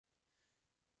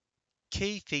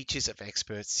Key features of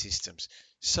expert systems.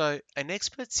 So, an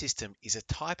expert system is a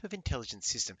type of intelligent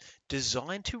system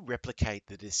designed to replicate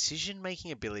the decision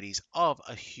making abilities of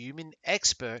a human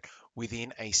expert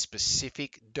within a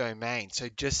specific domain. So,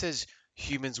 just as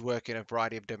humans work in a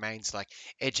variety of domains like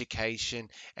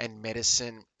education and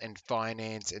medicine and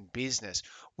finance and business,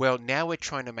 well, now we're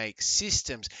trying to make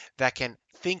systems that can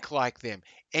think like them,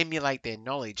 emulate their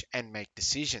knowledge, and make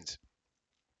decisions.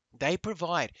 They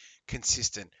provide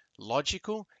consistent,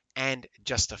 logical, and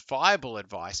justifiable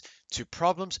advice to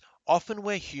problems often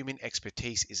where human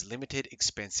expertise is limited,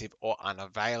 expensive, or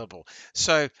unavailable.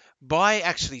 So, by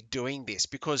actually doing this,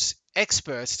 because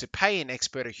experts, to pay an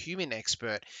expert, a human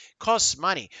expert, costs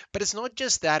money, but it's not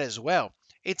just that as well.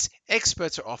 It's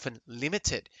experts are often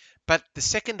limited. But the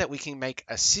second that we can make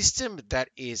a system that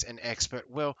is an expert,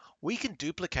 well, we can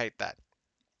duplicate that,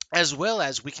 as well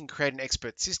as we can create an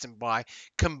expert system by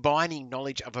combining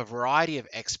knowledge of a variety of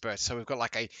experts. So we've got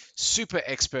like a super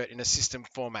expert in a system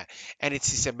format, and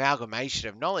it's this amalgamation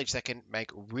of knowledge that can make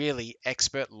really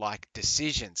expert like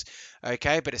decisions.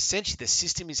 Okay, but essentially the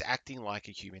system is acting like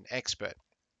a human expert.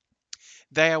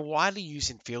 They are widely used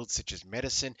in fields such as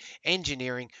medicine,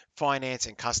 engineering, finance,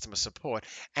 and customer support,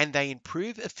 and they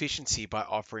improve efficiency by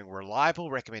offering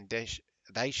reliable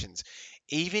recommendations,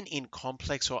 even in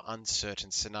complex or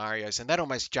uncertain scenarios. And that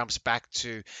almost jumps back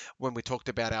to when we talked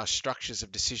about our structures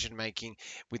of decision making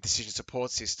with decision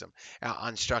support system, our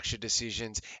unstructured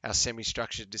decisions, our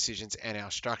semi-structured decisions, and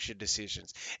our structured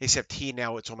decisions. Except here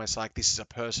now it's almost like this is a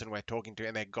person we're talking to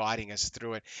and they're guiding us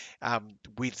through it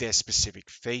with their specific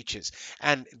features.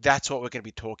 And that's what we're going to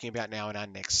be talking about now in our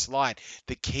next slide.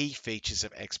 The key features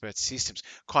of expert systems,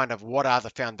 kind of what are the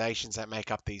foundations that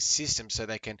make up these systems so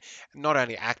they can not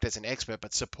only act as an expert,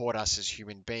 but support us as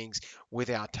human beings with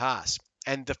our tasks.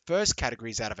 And the first category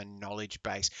is out of a knowledge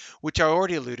base, which I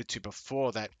already alluded to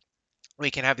before, that we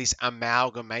can have this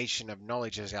amalgamation of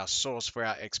knowledge as our source for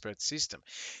our expert system.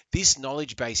 This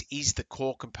knowledge base is the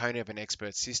core component of an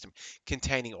expert system,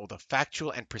 containing all the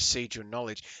factual and procedural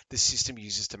knowledge the system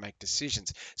uses to make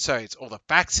decisions. So it's all the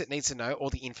facts it needs to know, all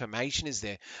the information is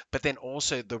there, but then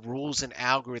also the rules and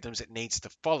algorithms it needs to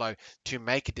follow to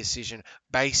make a decision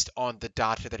based on the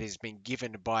data that has been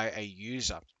given by a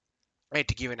user and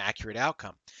to give an accurate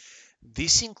outcome.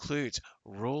 This includes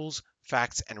rules,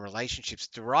 facts, and relationships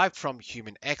derived from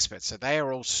human experts. So they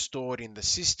are all stored in the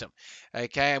system.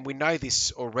 Okay, and we know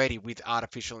this already with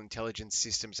artificial intelligence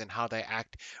systems and how they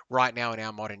act right now in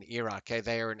our modern era. Okay,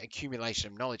 they are an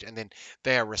accumulation of knowledge and then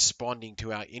they are responding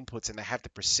to our inputs and they have the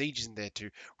procedures in there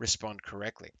to respond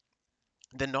correctly.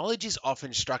 The knowledge is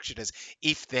often structured as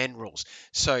if then rules.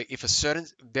 So if a certain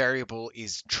variable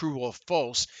is true or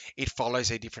false, it follows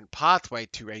a different pathway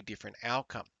to a different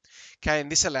outcome. Okay, and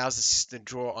this allows the system to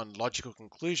draw on logical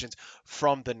conclusions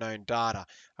from the known data,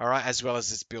 all right, as well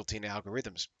as its built-in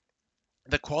algorithms.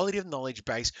 The quality of knowledge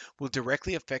base will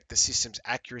directly affect the system's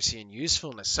accuracy and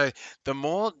usefulness. So the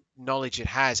more knowledge it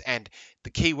has, and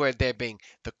the key word there being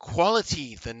the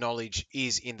quality the knowledge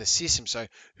is in the system, so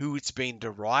who it's been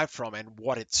derived from and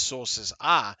what its sources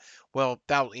are, well,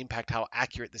 that will impact how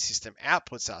accurate the system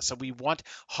outputs are. So we want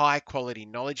high quality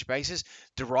knowledge bases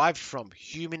derived from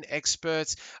human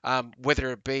experts,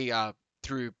 whether it be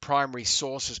through primary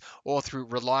sources or through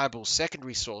reliable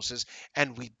secondary sources,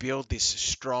 and we build this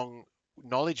strong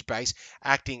knowledge base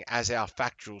acting as our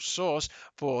factual source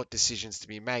for decisions to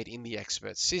be made in the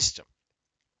expert system.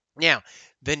 Now,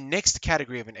 the next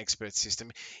category of an expert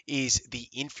system is the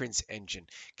inference engine.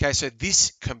 Okay, so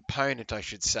this component, I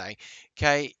should say,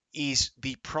 okay, is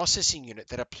the processing unit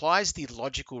that applies the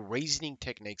logical reasoning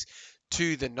techniques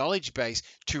to the knowledge base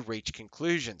to reach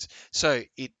conclusions. So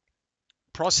it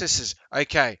processes,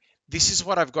 okay, this is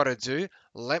what I've got to do.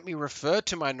 Let me refer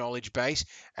to my knowledge base,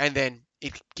 and then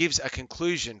it gives a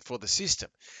conclusion for the system.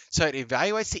 So it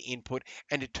evaluates the input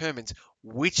and determines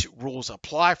which rules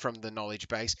apply from the knowledge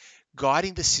base,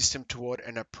 guiding the system toward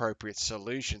an appropriate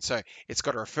solution. So it's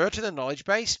got to refer to the knowledge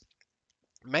base,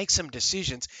 make some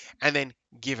decisions, and then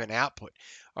give an output.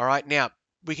 All right, now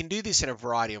we can do this in a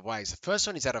variety of ways. The first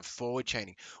one is out of forward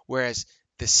chaining, whereas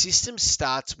the system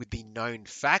starts with the known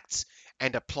facts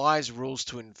and applies rules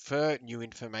to infer new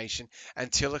information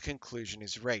until a conclusion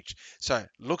is reached. So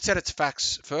looks at its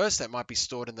facts first that might be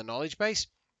stored in the knowledge base,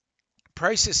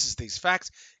 processes these facts,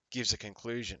 gives a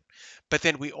conclusion. But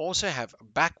then we also have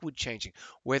backward changing,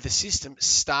 where the system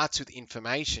starts with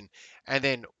information and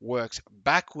then works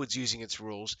backwards using its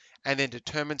rules and then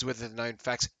determines whether the known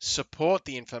facts support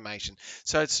the information.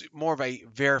 So it's more of a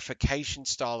verification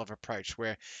style of approach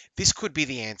where this could be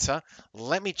the answer.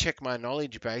 Let me check my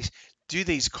knowledge base. Do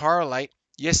these correlate?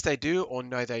 yes, they do, or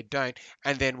no, they don't,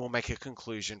 and then we'll make a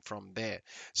conclusion from there.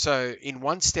 So in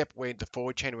one step, where the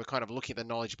forward chain, we're kind of looking at the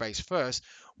knowledge base first,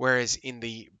 whereas in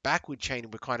the backward chain,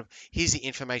 we're kind of, here's the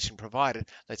information provided,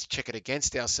 let's check it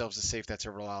against ourselves to see if that's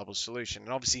a reliable solution.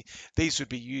 And obviously, these would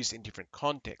be used in different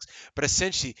contexts, but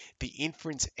essentially, the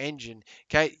inference engine,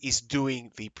 okay, is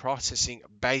doing the processing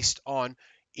based on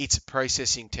its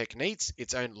processing techniques,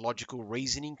 its own logical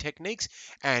reasoning techniques,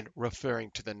 and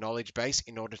referring to the knowledge base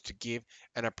in order to give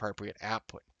an appropriate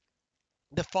output.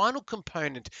 The final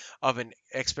component of an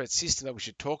expert system that we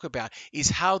should talk about is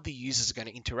how the users are going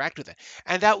to interact with it.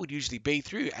 And that would usually be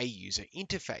through a user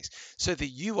interface. So the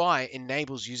UI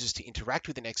enables users to interact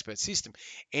with an expert system,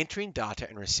 entering data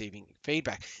and receiving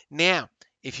feedback. Now,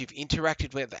 if you've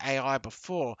interacted with AI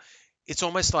before, it's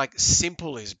almost like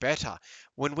simple is better.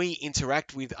 When we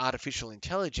interact with artificial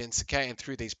intelligence, okay, and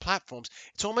through these platforms,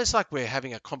 it's almost like we're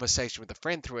having a conversation with a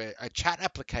friend through a chat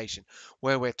application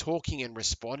where we're talking and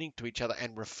responding to each other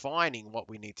and refining what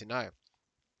we need to know.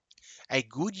 A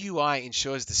good UI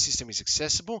ensures the system is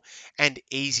accessible and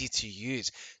easy to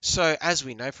use. So, as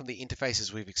we know from the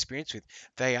interfaces we've experienced with,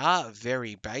 they are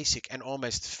very basic and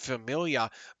almost familiar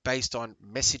based on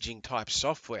messaging type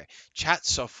software, chat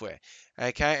software.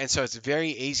 Okay, and so it's very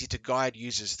easy to guide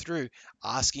users through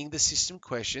asking the system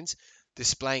questions,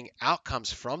 displaying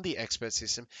outcomes from the expert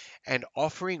system, and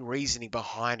offering reasoning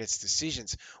behind its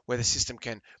decisions, where the system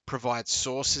can provide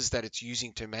sources that it's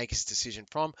using to make its decision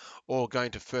from, or go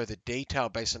into further detail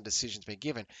based on decisions being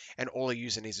given. And all a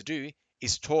user needs to do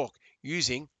is talk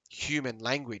using human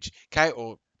language, okay,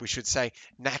 or we should say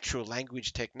natural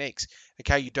language techniques.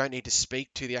 Okay, you don't need to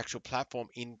speak to the actual platform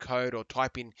in code or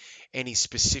type in any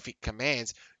specific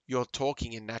commands. You're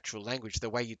talking in natural language. The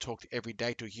way you talk every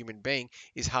day to a human being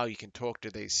is how you can talk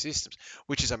to these systems,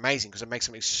 which is amazing because it makes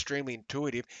them extremely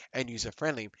intuitive and user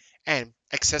friendly and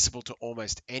accessible to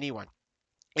almost anyone.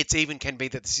 It's even can be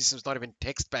that the system's not even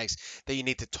text based, that you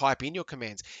need to type in your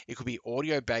commands. It could be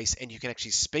audio based and you can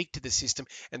actually speak to the system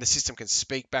and the system can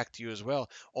speak back to you as well,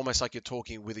 almost like you're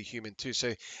talking with a human too.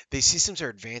 So these systems are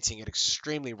advancing at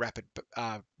extremely rapid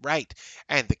rate.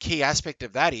 And the key aspect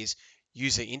of that is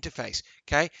user interface.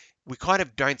 Okay. We kind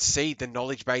of don't see the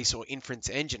knowledge base or inference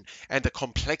engine and the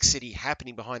complexity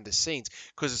happening behind the scenes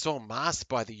because it's all masked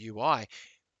by the UI.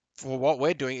 For what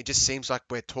we're doing, it just seems like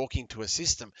we're talking to a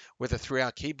system, whether through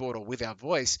our keyboard or with our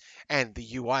voice, and the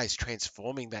UI is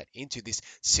transforming that into this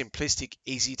simplistic,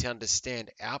 easy to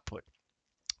understand output.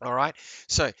 All right.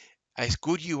 So a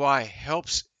good UI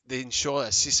helps ensure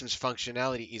a system's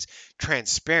functionality is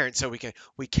transparent so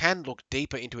we can look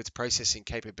deeper into its processing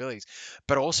capabilities,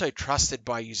 but also trusted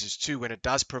by users too when it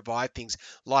does provide things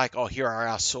like, oh, here are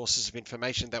our sources of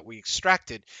information that we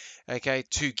extracted, okay,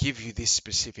 to give you this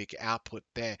specific output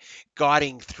there,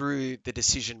 guiding through the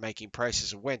decision making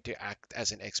process of when to act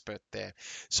as an expert there.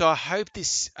 So I hope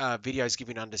this video is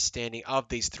giving an understanding of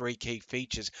these three key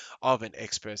features of an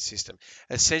expert system.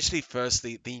 Essentially,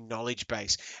 firstly, the knowledge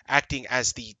base acting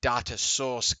as the data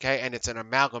source, okay, and it's an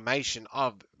amalgamation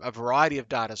of a variety of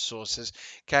data sources,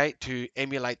 okay, to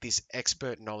emulate this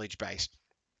expert knowledge base.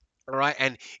 All right,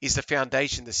 and is the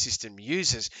foundation the system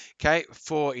uses, okay,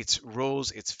 for its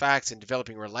rules, its facts, and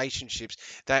developing relationships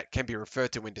that can be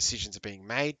referred to when decisions are being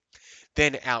made.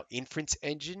 Then our inference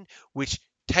engine, which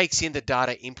takes in the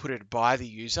data inputted by the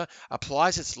user,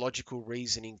 applies its logical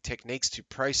reasoning techniques to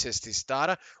process this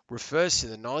data, refers to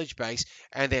the knowledge base,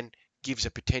 and then gives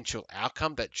a potential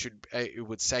outcome that should it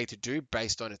would say to do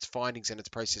based on its findings and its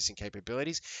processing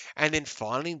capabilities. And then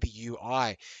finally the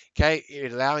UI, okay,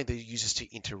 allowing the users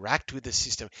to interact with the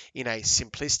system in a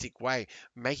simplistic way,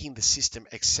 making the system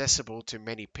accessible to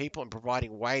many people and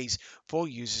providing ways for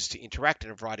users to interact in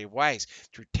a variety of ways,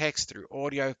 through text, through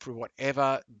audio, through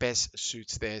whatever best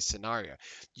suits their scenario.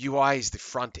 UI is the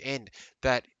front end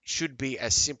that should be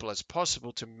as simple as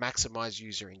possible to maximize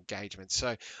user engagement.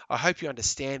 So I hope you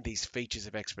understand these features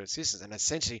of expert systems and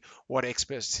essentially what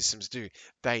expert systems do.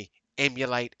 They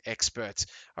emulate experts,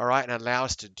 all right, and allow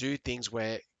us to do things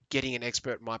where getting an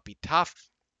expert might be tough,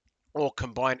 or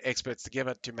combine experts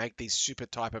together to make these super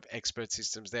type of expert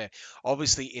systems there,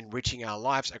 obviously enriching our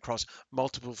lives across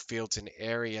multiple fields and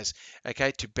areas,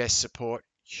 okay, to best support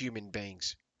human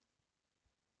beings.